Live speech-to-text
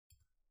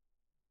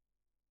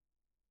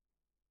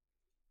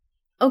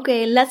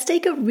Okay, let's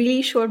take a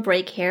really short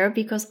break here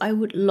because I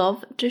would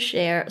love to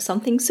share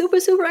something super,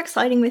 super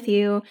exciting with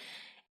you.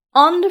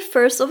 On the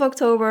 1st of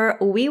October,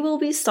 we will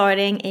be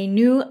starting a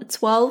new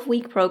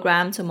 12-week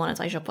program to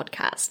monetize your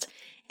podcast.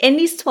 In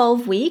these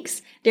 12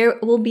 weeks, there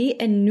will be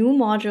a new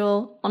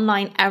module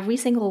online every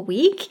single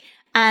week,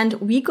 and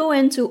we go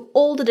into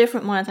all the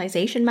different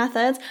monetization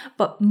methods,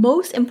 but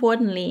most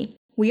importantly,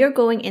 we are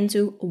going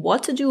into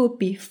what to do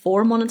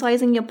before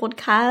monetizing your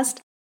podcast,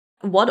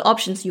 what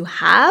options you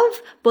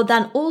have, but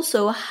then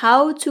also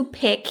how to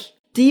pick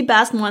the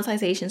best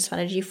monetization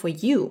strategy for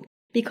you.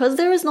 Because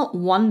there is not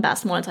one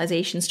best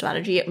monetization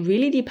strategy, it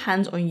really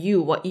depends on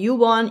you, what you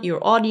want,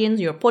 your audience,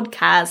 your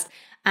podcast,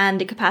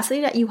 and the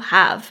capacity that you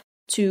have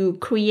to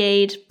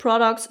create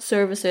products,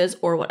 services,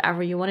 or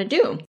whatever you want to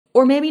do.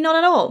 Or maybe not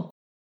at all.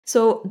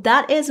 So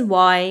that is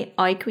why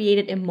I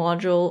created a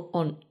module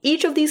on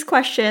each of these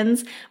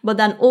questions, but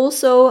then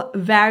also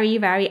very,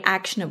 very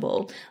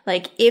actionable.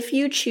 Like if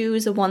you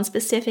choose one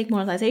specific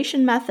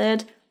monetization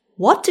method,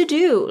 what to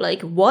do?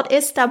 Like what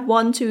is step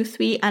 1, 2,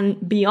 3,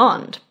 and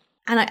beyond?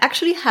 And I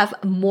actually have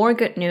more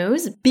good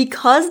news.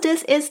 Because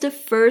this is the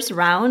first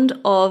round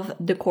of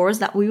the course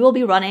that we will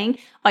be running,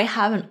 I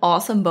have an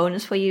awesome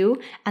bonus for you.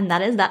 And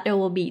that is that there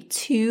will be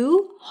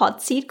 2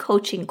 hot seat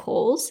coaching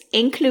calls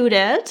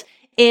included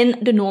in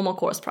the normal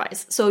course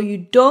price. So you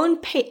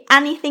don't pay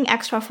anything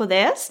extra for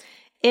this.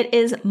 It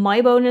is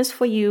my bonus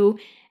for you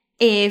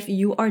if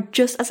you are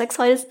just as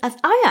excited as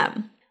I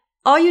am.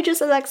 Are you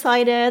just as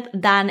excited?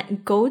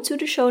 Then go to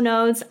the show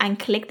notes and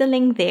click the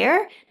link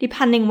there.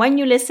 Depending when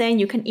you listen,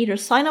 you can either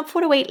sign up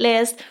for the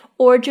waitlist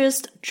or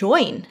just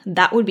join.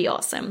 That would be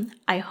awesome.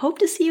 I hope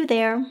to see you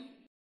there.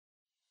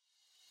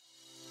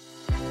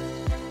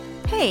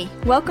 Hey,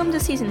 welcome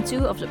to season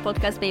 2 of the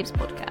Podcast Babes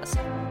podcast.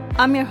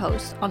 I'm your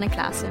host, Anne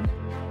Klaassen.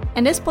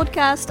 In this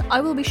podcast,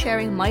 I will be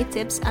sharing my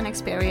tips and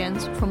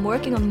experience from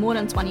working on more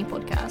than 20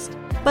 podcasts.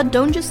 But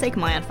don't just take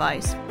my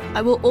advice.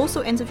 I will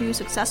also interview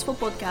successful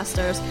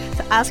podcasters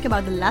to ask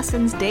about the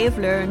lessons they have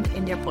learned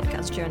in their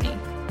podcast journey.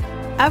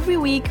 Every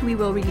week, we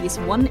will release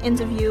one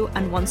interview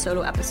and one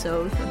solo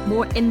episode with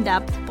more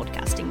in-depth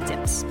podcasting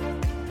tips.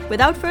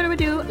 Without further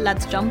ado,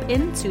 let's jump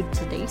into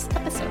today's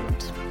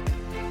episode.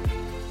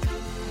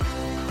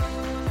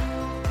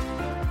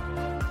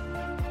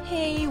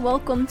 Hey,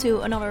 welcome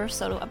to another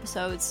solo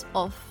episode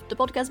of the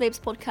Podcast Babes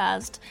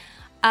podcast.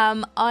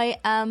 I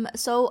am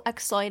so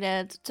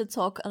excited to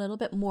talk a little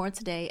bit more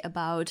today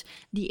about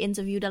the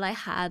interview that I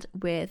had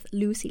with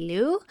Lucy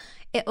Liu.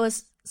 It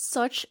was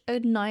such a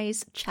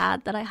nice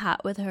chat that I had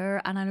with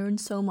her, and I learned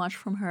so much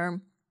from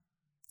her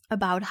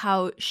about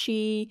how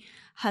she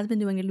has been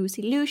doing the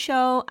Lucy Liu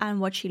show and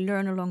what she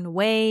learned along the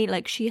way.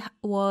 Like, she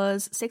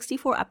was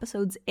 64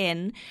 episodes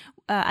in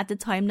at the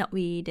time that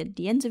we did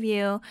the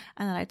interview,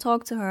 and then I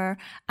talked to her,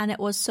 and it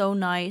was so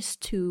nice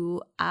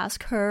to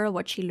ask her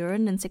what she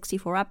learned in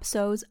 64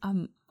 episodes.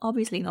 I'm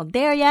obviously not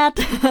there yet.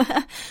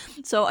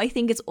 So I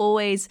think it's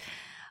always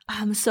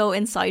so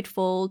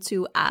insightful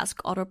to ask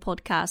other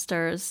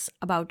podcasters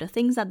about the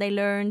things that they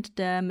learned,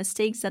 the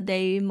mistakes that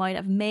they might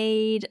have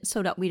made,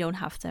 so that we don't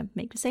have to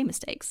make the same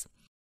mistakes.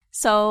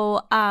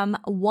 So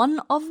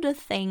one of the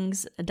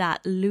things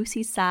that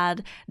Lucy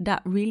said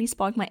that really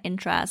sparked my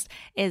interest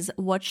is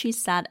what she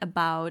said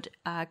about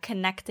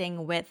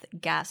connecting with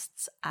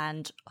guests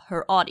and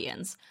her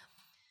audience.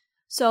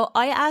 So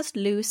I asked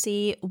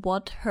Lucy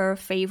what her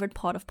favorite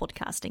part of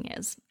podcasting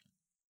is.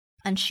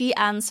 And she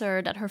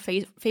answered that her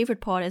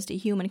favorite part is the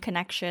human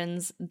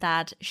connections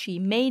that she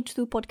made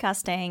through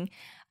podcasting,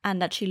 and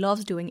that she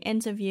loves doing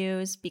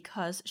interviews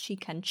because she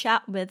can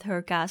chat with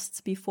her guests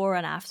before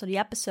and after the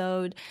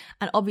episode.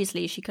 And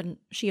obviously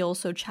she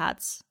also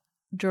chats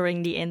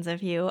during the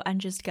interview and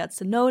just gets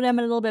to know them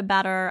a little bit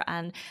better,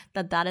 and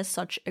that is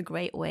such a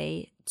great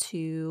way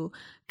to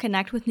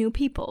connect with new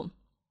people.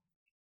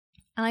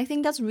 And I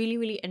think that's really,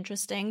 really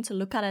interesting to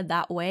look at it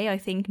that way. I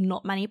think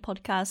not many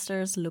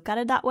podcasters look at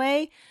it that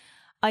way.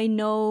 I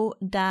know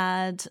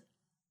that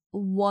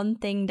one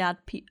thing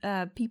that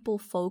people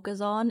focus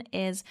on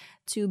is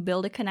to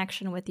build a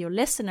connection with your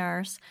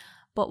listeners.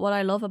 But what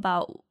I love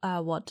about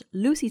what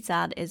Lucy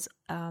said is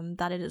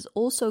that it is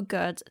also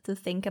good to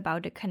think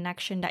about the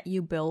connection that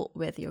you build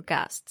with your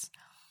guests.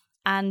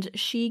 And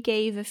she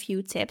gave a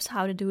few tips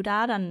how to do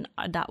that. And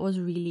that was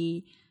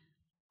really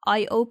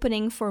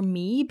eye-opening for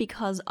me,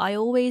 because I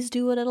always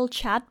do a little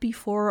chat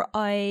before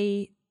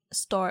I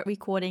start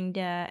recording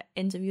the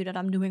interview that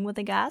I'm doing with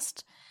the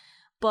guest.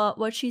 But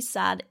what she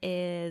said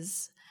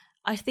is,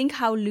 I think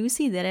how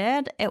Lucy did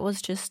it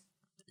was just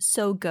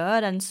so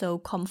good and so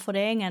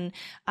comforting. And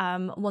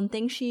one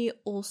thing she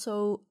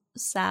also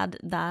said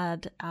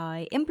that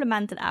I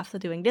implemented after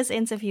doing this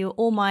interview,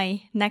 all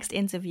my next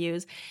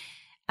interviews,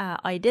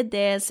 I did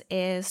this,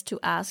 is to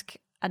ask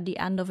at the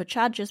end of a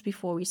chat, just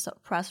before we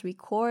press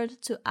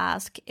record, to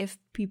ask if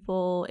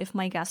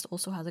my guest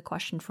also has a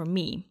question for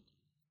me,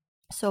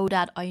 so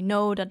that I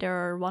know that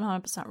they're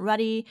 100%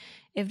 ready.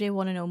 If they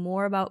want to know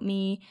more about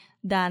me,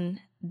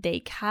 then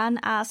they can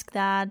ask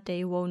that.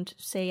 They won't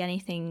say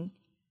anything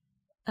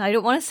I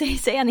don't want to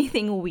say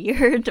anything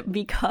weird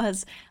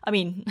because, I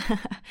mean,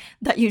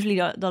 that usually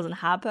doesn't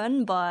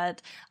happen,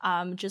 but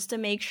just to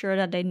make sure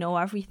that they know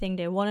everything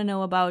they want to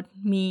know about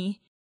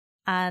me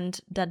and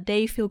that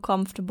they feel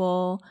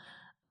comfortable.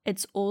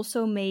 It's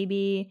also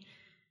maybe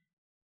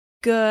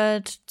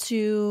good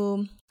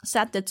to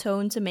set the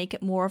tone to make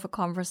it more of a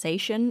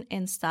conversation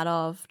instead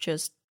of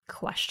just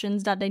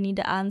questions that they need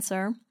to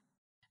answer.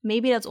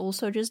 Maybe that's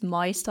also just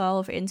my style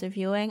of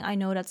interviewing. I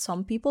know that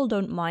some people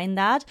don't mind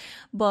that,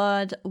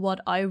 but what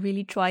I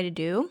really try to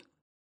do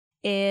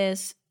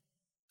is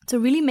to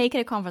really make it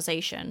a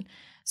conversation.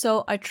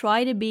 So I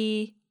try to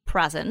be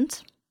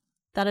present.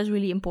 That is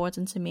really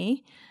important to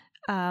me.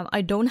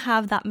 I don't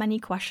have that many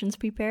questions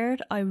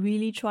prepared. I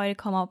really try to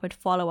come up with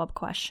follow-up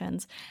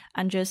questions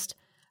and just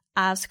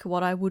ask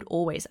what I would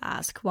always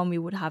ask when we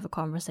would have a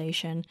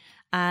conversation,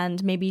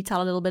 and maybe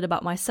tell a little bit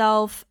about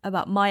myself,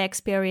 about my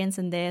experience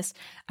in this,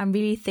 and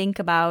really think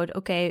about,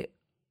 okay,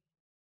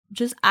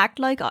 just act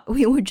like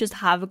we would just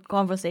have a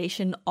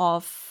conversation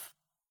off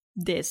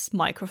this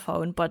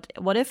microphone, but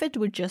what if it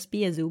would just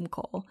be a Zoom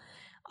call?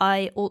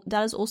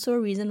 That is also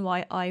a reason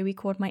why I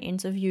record my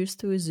interviews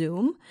through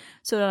Zoom,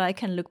 so that I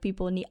can look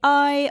people in the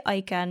eye,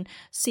 I can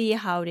see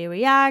how they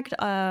react.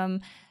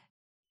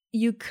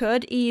 You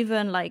could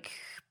even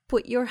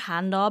put your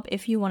hand up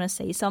if you want to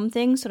say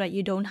something so that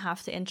you don't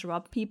have to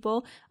interrupt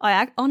people.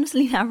 I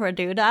honestly never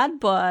do that,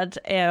 but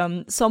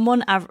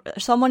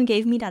someone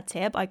gave me that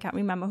tip. I can't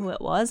remember who it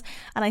was,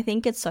 and I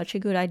think it's such a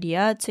good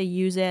idea to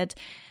use it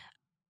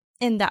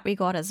in that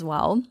regard as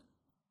well.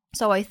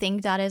 So I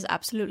think that is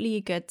absolutely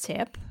a good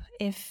tip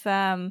if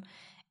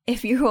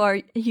you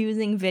are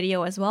using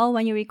video as well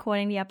when you're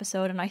recording the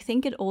episode. And I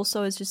think it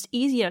also is just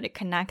easier to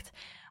connect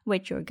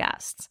with your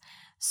guests.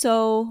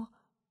 So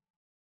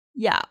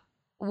yeah,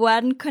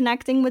 when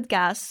connecting with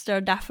guests, there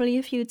are definitely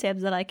a few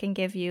tips that I can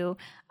give you,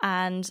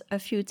 and a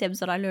few tips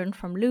that I learned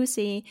from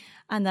Lucy,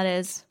 and that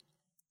is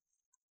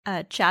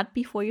chat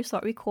before you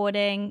start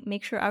recording,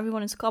 make sure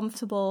everyone is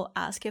comfortable,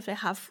 ask if they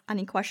have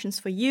any questions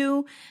for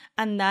you,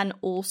 and then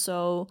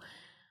also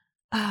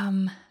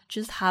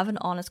just have an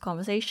honest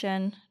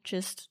conversation.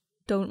 Just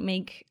don't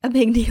make a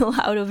big deal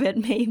out of it,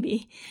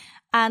 maybe.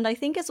 And I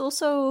think it's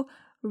also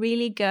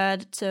really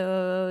good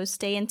to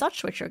stay in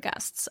touch with your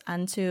guests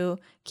and to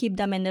keep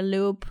them in the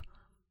loop,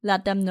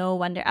 let them know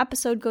when their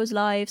episode goes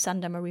live,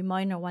 send them a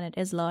reminder when it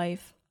is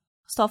live,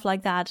 stuff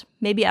like that.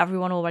 Maybe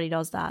everyone already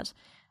does that,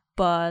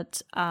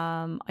 but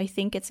I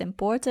think it's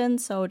important,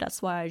 so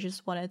that's why I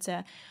just wanted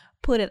to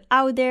put it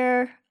out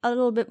there a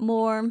little bit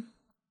more.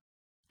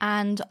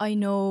 And I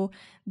know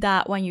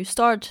that when you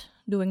start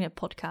doing a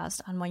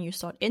podcast and when you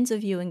start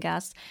interviewing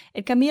guests,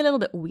 it can be a little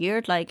bit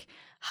weird,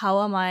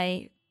 how am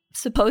I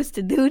supposed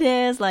to do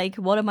this?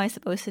 What am I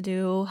supposed to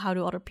do? How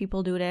do other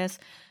people do this?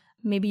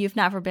 Maybe you've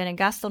never been a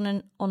guest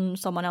on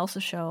someone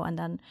else's show, and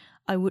then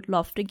I would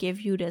love to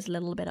give you this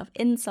little bit of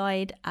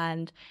insight.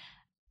 And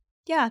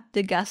yeah,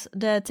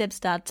 the tips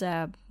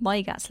that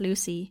my guest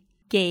Lucy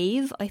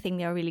gave, I think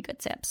they're really good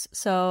tips.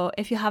 So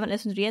if you haven't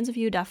listened to the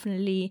interview,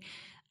 definitely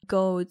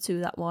go to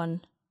that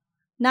one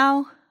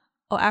now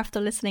or after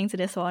listening to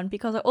this one,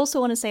 because I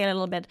also want to say a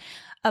little bit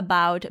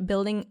about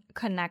building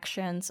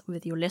connections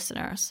with your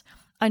listeners.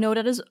 I know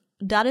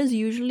that is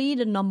usually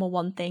the number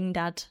one thing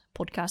that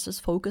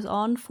podcasters focus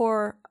on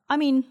for,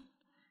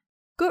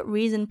 good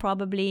reason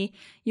probably.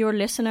 Your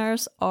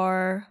listeners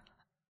are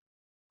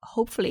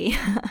hopefully,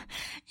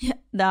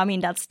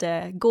 that's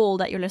the goal,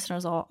 that your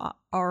listeners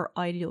are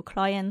ideal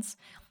clients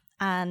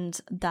and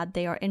that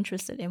they are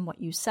interested in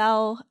what you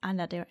sell and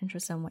that they're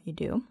interested in what you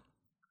do.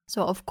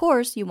 So of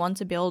course you want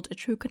to build a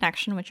true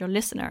connection with your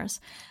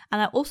listeners.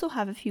 And I also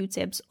have a few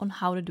tips on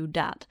how to do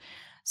that.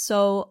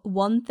 So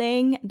one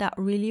thing that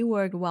really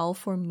worked well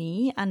for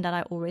me, and that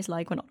I always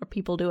like when other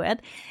people do it,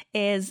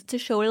 is to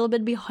show a little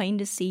bit behind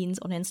the scenes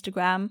on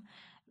Instagram.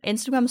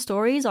 Instagram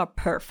stories are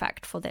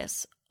perfect for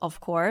this, of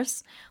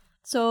course.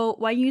 So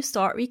when you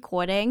start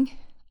recording,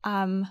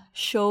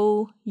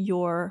 show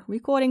your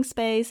recording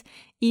space,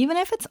 even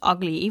if it's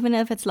ugly, even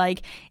if it's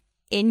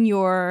in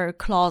your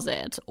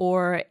closet,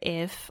 or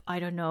if, I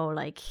don't know,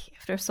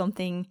 if there's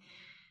something.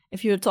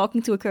 If you're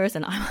talking to a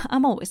person,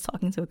 I'm always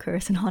talking to a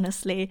person,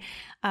 honestly,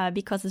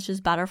 because it's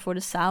just better for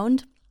the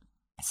sound.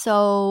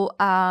 So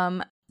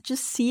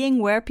just seeing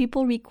where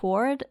people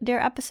record their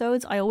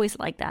episodes, I always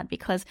like that,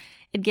 because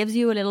it gives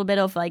you a little bit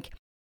of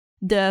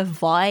the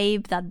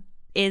vibe that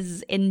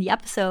is in the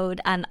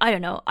episode. And I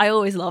don't know, I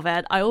always love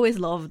it. I always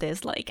love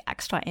this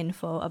extra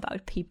info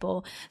about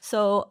people.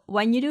 So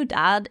when you do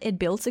that, it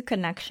builds a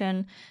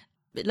connection.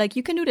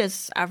 You can do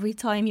this every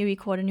time you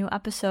record a new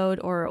episode,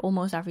 or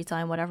almost every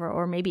time, whatever.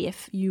 Or maybe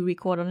if you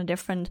record on a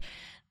different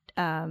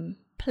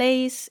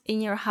place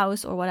in your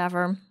house or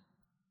whatever.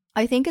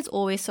 I think it's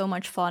always so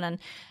much fun. And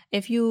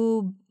if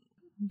you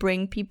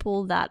bring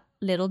people that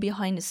little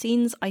behind the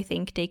scenes, I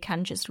think they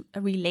can just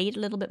relate a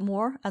little bit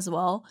more as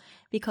well.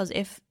 Because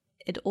if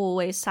it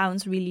always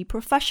sounds really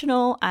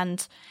professional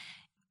and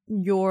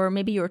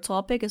maybe your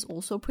topic is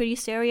also pretty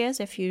serious,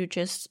 if you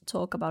just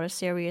talk about a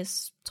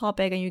serious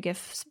topic and you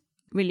give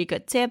really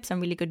good tips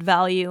and really good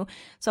value,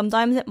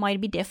 sometimes it might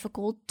be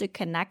difficult to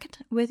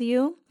connect with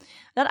you.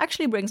 That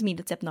actually brings me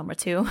to tip number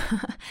 2.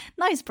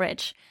 Nice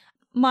bridge.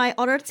 My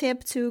other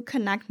tip to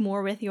connect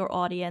more with your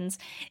audience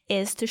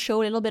is to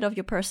show a little bit of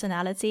your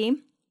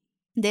personality.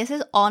 This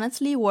is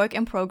honestly work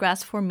in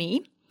progress for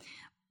me,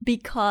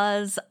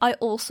 because I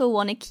also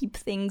want to keep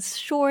things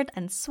short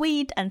and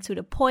sweet and to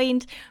the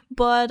point.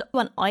 But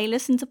when I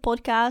listen to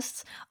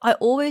podcasts, I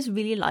always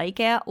really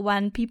like it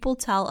when people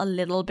tell a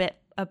little bit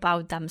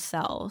about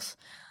themselves,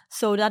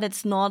 so that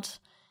it's not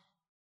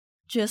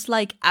just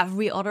like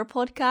every other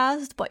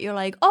podcast, but you're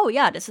like, oh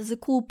yeah, this is a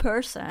cool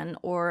person,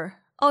 or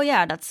oh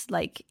yeah, that's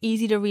like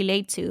easy to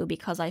relate to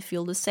because I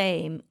feel the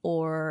same,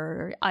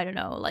 or I don't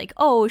know, like,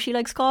 oh, she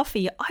likes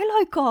coffee, I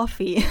like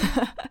coffee.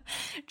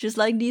 Just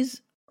like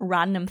these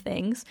random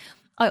things.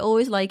 I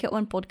always like it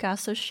when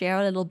podcasters share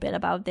a little bit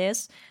about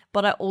this,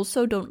 but I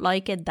also don't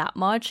like it that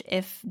much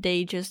if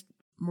they just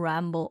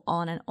ramble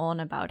on and on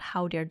about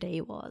how their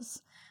day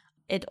was.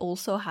 It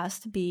also has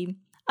to be,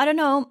 I don't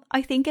know,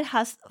 I think it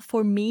has,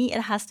 for me,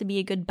 it has to be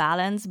a good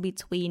balance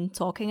between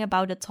talking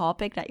about a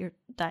topic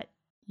that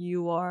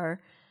you are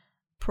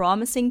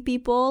promising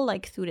people,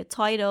 like through the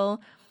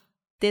title.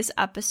 This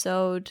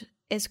episode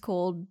is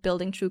called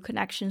Building True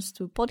Connections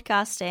Through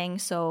Podcasting,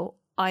 so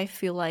I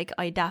feel like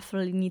I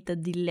definitely need to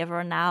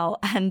deliver now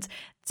and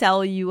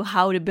tell you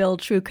how to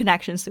build true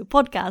connections through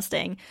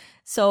podcasting.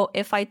 So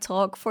if I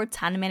talk for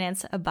 10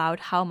 minutes about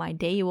how my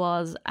day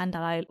was and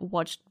that I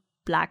watched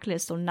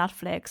Blacklist on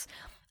Netflix,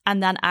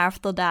 and then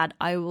after that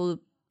I will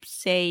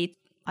say,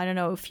 I don't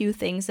know, a few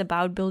things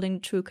about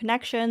building true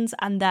connections,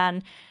 and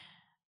then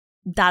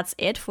that's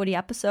it for the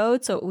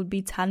episode. So it would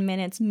be 10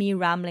 minutes me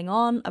rambling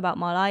on about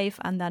my life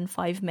and then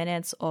 5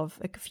 minutes of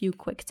a few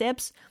quick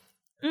tips.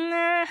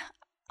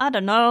 I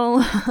don't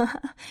know.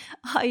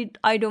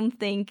 I don't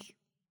think,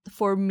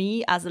 for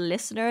me as a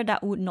listener,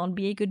 that would not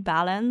be a good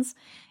balance.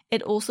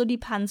 It also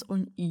depends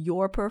on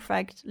your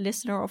perfect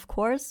listener, of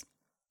course.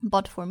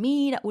 But for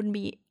me, that wouldn't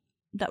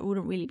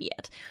really be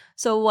it.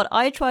 So what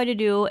I try to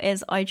do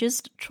is I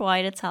just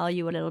try to tell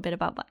you a little bit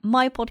about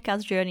my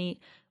podcast journey,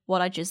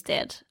 what I just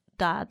did,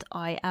 that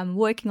I am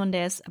working on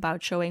this,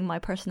 about showing my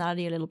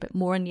personality a little bit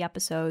more in the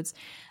episodes.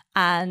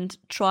 And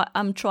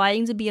I'm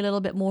trying to be a little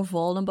bit more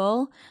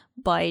vulnerable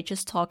by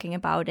just talking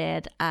about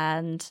it.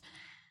 And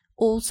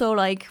also,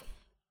 like,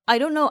 I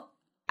don't know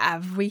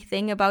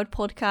everything about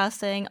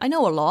podcasting. I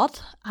know a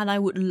lot and I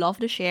would love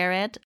to share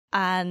it.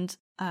 And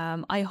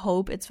I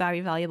hope it's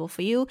very valuable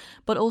for you.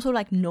 But also,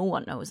 like, no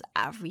one knows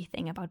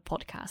everything about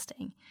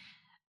podcasting.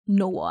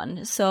 No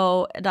one.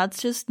 So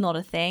that's just not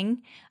a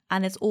thing.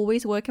 And it's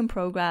always work in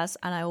progress.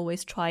 And I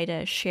always try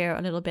to share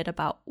a little bit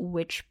about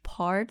which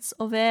parts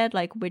of it,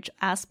 like which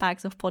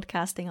aspects of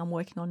podcasting I'm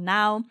working on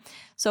now.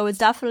 So it's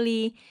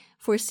definitely,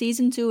 for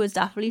season 2, it's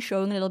definitely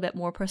showing a little bit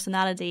more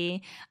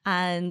personality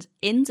and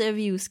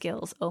interview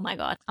skills. Oh my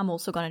God. I'm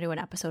also going to do an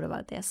episode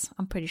about this.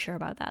 I'm pretty sure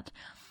about that.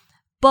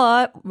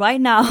 But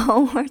right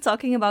now, we're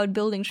talking about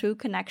building true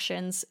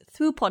connections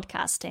through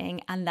podcasting,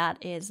 and that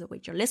is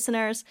with your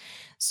listeners.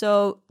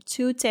 So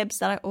 2 tips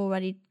that I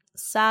already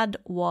said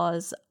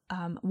was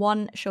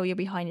 1, show your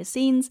behind the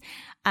scenes,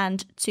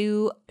 and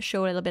 2,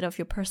 show a little bit of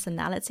your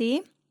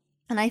personality.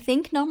 And I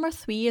think number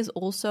 3 is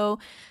also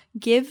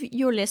give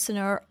your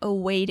listener a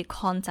way to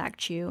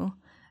contact you.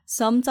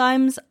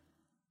 Sometimes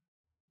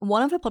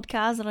one of the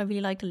podcasts that I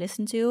really like to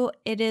listen to,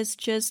 it is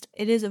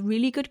a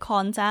really good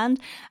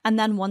content. And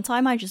then one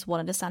time I just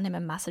wanted to send him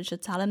a message to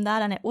tell him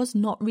that, and it was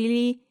not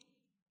really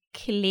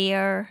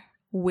clear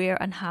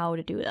where and how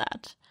to do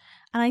that.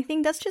 And I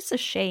think that's just a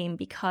shame,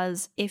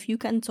 because if you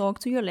can talk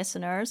to your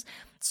listeners,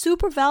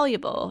 super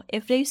valuable.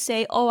 If they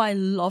say, oh, I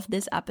love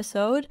this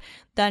episode,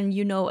 then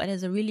you know it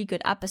is a really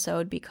good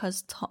episode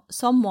because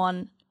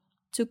someone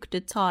took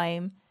the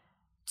time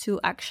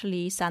to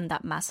actually send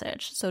that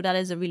message. So that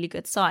is a really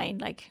good sign.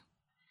 Like,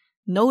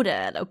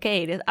 noted,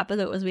 okay, this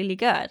episode was really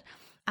good.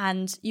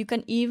 And you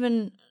can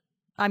even,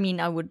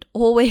 I would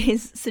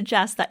always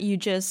suggest that you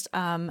just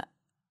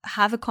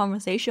have a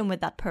conversation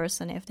with that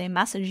person if they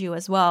message you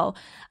as well.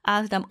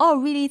 Ask them,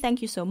 oh, really,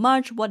 thank you so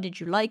much. What did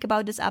you like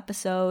about this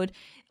episode?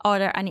 Are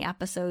there any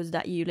episodes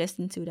that you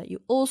listened to that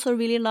you also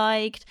really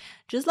liked?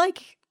 Just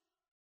like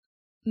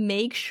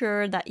make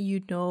sure that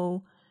you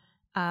know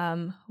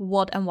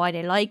what and why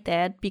they liked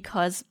it,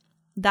 because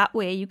that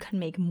way you can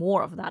make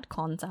more of that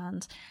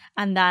content.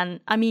 And then,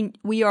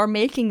 we are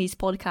making these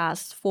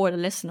podcasts for the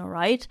listener,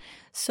 right?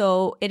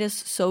 So it is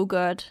so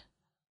good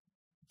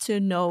to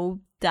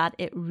know that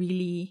it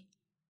really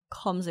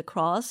comes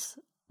across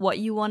what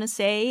you want to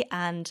say,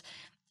 and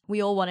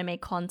we all want to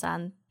make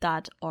content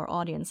that our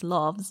audience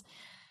loves.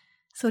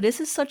 So this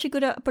is such a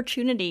good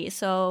opportunity.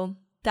 So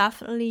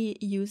definitely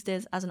use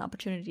this as an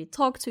opportunity to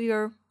talk to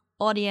your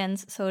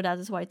audience. So that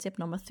is why tip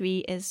number 3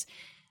 is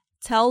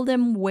tell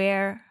them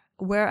where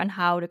and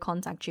how to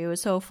contact you.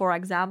 So for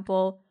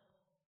example,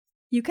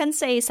 you can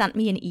say send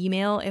me an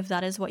email if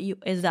that is what you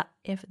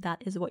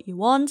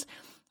want.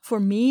 For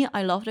me,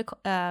 I love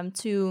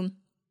to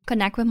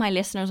connect with my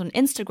listeners on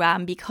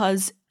Instagram,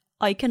 because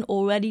I can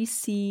already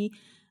see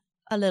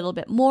a little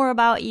bit more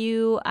about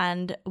you,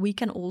 and we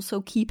can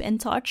also keep in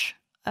touch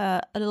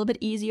a little bit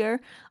easier.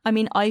 I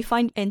mean, I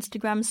find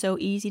Instagram so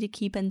easy to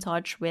keep in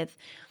touch with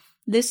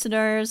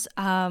listeners,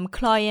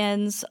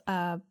 clients,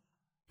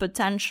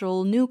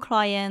 potential new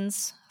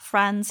clients,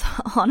 friends,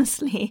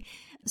 honestly.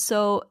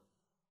 So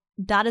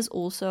that is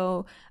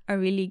also a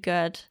really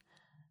good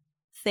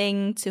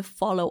thing to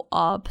follow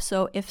up.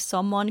 So if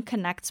someone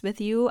connects with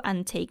you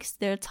and takes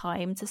their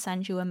time to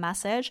send you a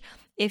message,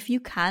 if you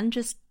can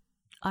just,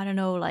 I don't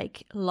know,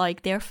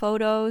 like their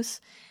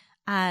photos,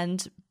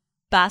 and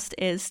best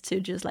is to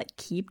just like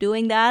keep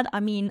doing that.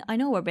 I mean, I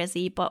know we're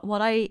busy, but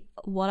what I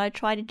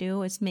try to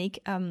do is make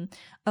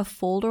a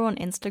folder on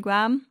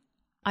Instagram.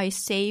 I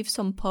save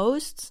some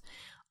posts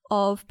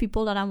of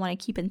people that I want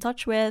to keep in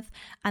touch with,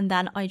 and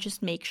then I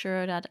just make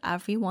sure that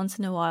every once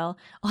in a while,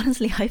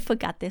 honestly, I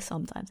forget this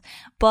sometimes,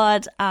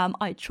 but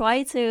I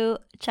try to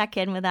check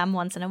in with them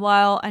once in a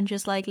while and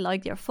just like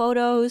their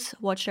photos,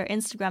 watch their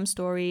Instagram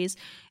stories.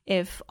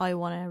 If I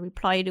want to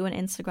reply to an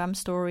Instagram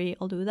story,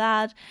 I'll do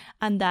that,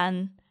 and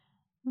then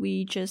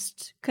we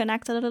just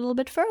connect a little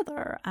bit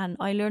further, and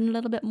I learn a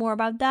little bit more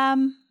about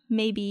them.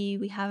 Maybe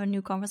we have a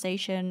new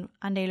conversation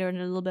and they learn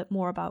a little bit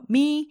more about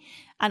me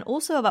and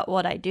also about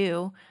what I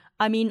do.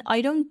 I mean,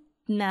 I don't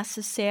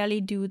necessarily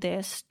do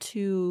this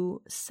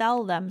to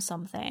sell them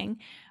something,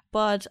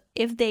 but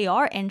if they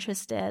are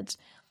interested,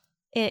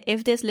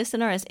 if this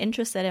listener is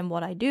interested in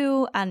what I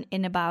do and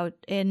in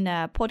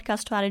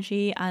podcast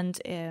strategy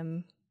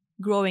and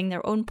growing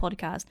their own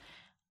podcast,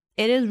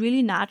 it is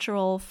really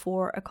natural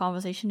for a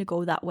conversation to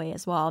go that way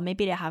as well.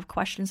 Maybe they have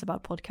questions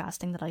about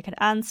podcasting that I could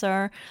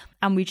answer,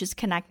 and we just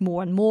connect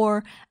more and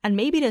more. And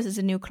maybe this is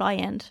a new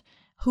client.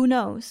 Who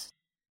knows?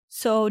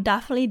 So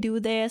definitely do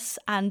this.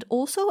 And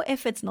also,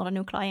 if it's not a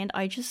new client,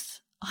 I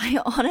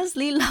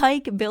honestly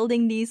like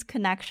building these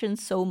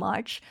connections so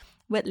much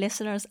with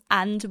listeners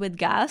and with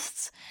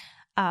guests.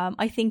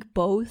 I think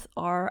both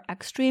are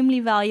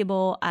extremely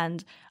valuable,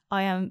 and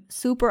I am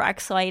super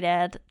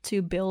excited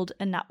to build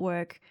a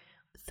network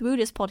through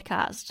this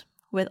podcast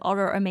with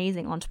other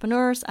amazing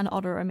entrepreneurs and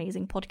other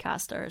amazing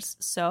podcasters.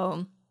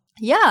 So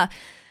yeah,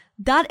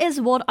 that is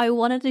what I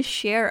wanted to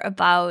share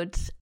about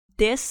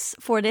this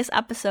for this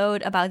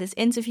episode, about this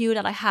interview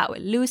that I had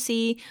with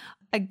Lucy.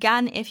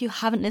 Again, if you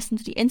haven't listened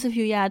to the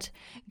interview yet,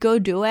 go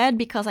do it,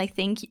 because I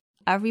think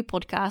every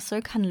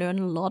podcaster can learn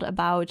a lot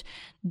about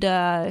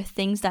the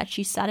things that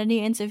she said in the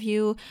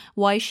interview,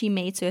 why she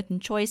made certain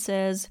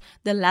choices,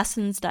 the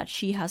lessons that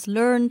she has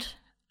learned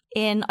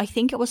in, I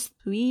think it was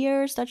 3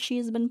 years that she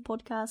has been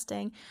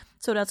podcasting.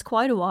 So that's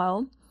quite a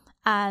while.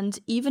 And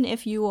even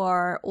if you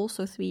are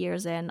also 3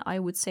 years in, I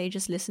would say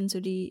just listen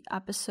to the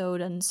episode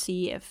and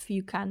see if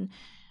you can,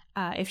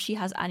 if she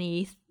has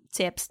any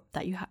tips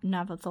that you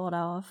never thought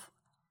of.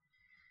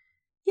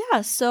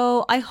 Yeah,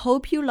 so I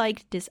hope you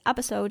liked this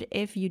episode.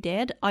 If you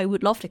did, I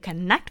would love to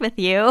connect with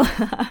you.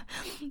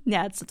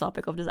 Yeah, it's the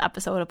topic of this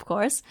episode, of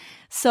course.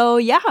 So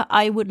yeah,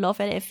 I would love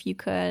it if you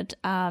could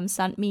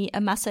send me a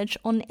message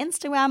on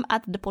Instagram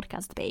at The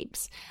Podcast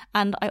Babes.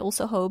 And I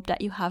also hope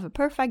that you have a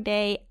perfect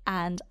day,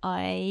 and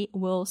I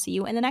will see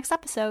you in the next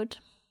episode.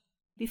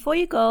 Before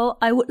you go,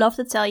 I would love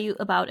to tell you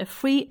about a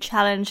free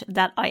challenge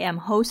that I am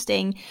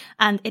hosting,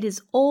 and it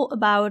is all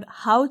about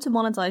how to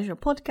monetize your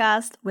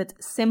podcast with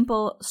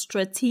simple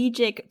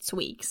strategic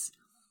tweaks.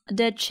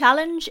 The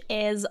challenge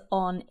is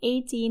on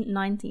 18th,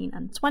 19th,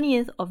 and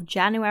 20th of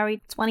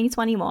January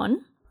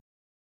 2021.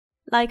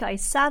 Like I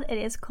said, it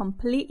is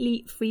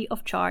completely free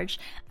of charge,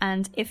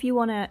 and if you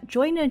want to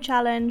join the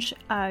challenge,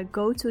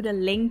 go to the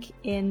link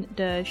in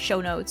the show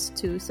notes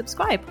to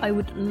subscribe. I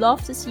would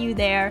love to see you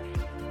there.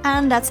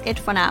 And that's it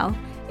for now.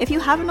 If you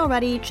haven't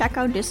already, check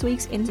out this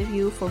week's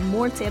interview for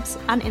more tips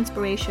and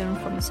inspiration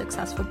from a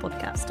successful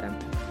podcaster.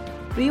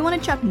 Do you want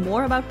to chat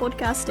more about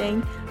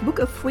podcasting? Book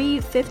a free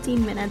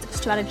 15-minute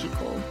strategy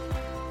call.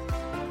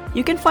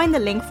 You can find the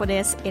link for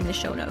this in the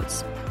show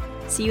notes.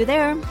 See you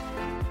there!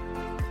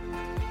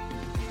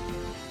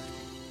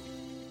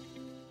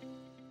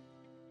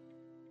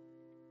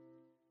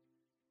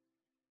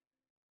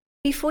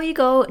 Before you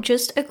go,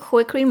 just a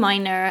quick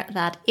reminder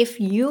that if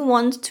you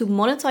want to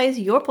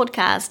monetize your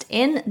podcast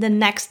in the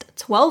next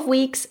 12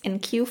 weeks in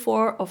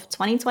Q4 of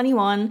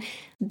 2021,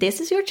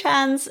 this is your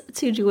chance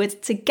to do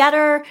it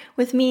together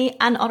with me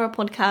and other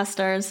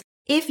podcasters.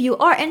 If you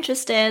are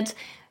interested,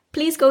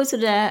 please go to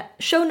the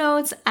show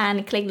notes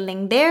and click the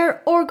link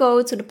there, or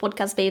go to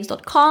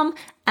thepodcastbabes.com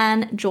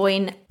and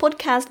join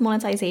Podcast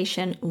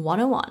Monetization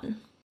 101.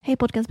 Hey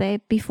Podcast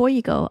Babe, before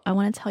you go, I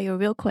want to tell you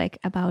real quick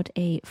about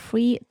a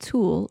free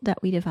tool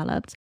that we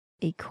developed,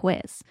 a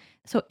quiz.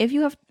 So if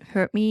you have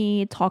heard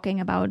me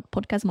talking about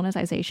podcast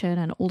monetization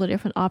and all the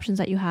different options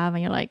that you have,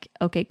 and you're like,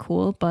 okay,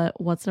 cool,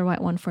 but what's the right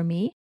one for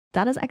me?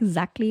 That is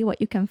exactly what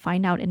you can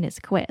find out in this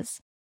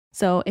quiz.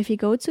 So if you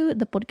go to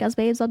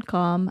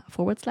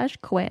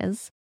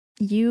thepodcastbabes.com/quiz,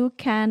 you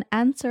can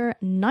answer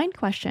 9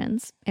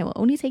 questions. It will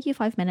only take you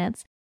 5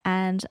 minutes.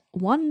 And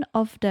one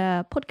of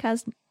the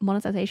podcast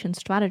monetization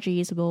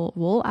strategies will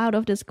roll out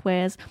of this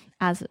quiz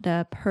as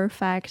the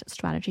perfect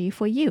strategy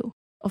for you.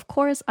 Of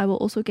course, I will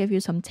also give you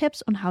some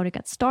tips on how to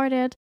get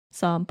started,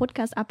 some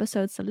podcast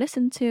episodes to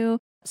listen to,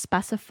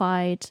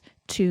 specified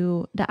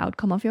to the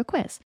outcome of your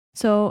quiz.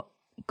 So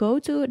go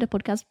to the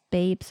Podcast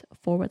Babes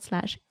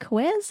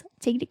 /quiz,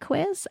 take the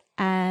quiz,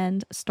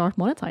 and start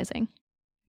monetizing.